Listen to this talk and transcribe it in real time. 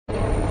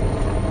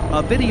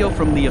A video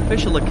from the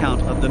official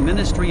account of the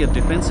Ministry of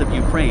Defense of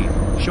Ukraine,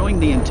 showing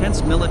the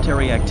intense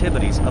military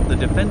activities of the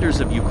defenders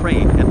of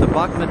Ukraine at the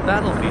Bakhmut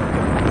battlefield.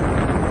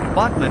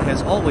 Bakhmut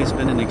has always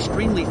been an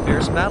extremely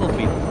fierce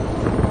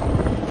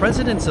battlefield.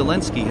 President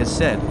Zelensky has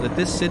said that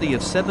this city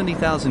of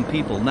 70,000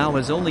 people now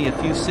has only a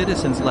few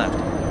citizens left,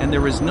 and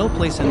there is no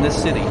place in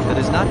this city that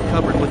is not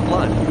covered with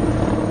blood.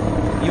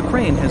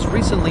 Ukraine has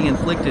recently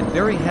inflicted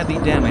very heavy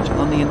damage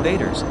on the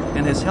invaders,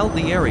 and has held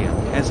the area,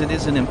 as it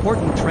is an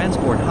important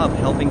transport hub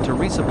helping to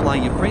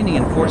resupply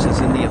Ukrainian forces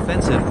in the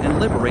offensive and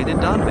liberated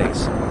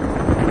Donbass.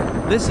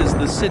 This is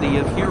the city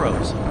of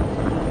heroes.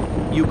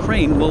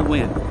 Ukraine will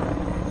win.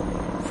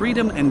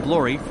 Freedom and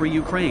glory for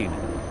Ukraine.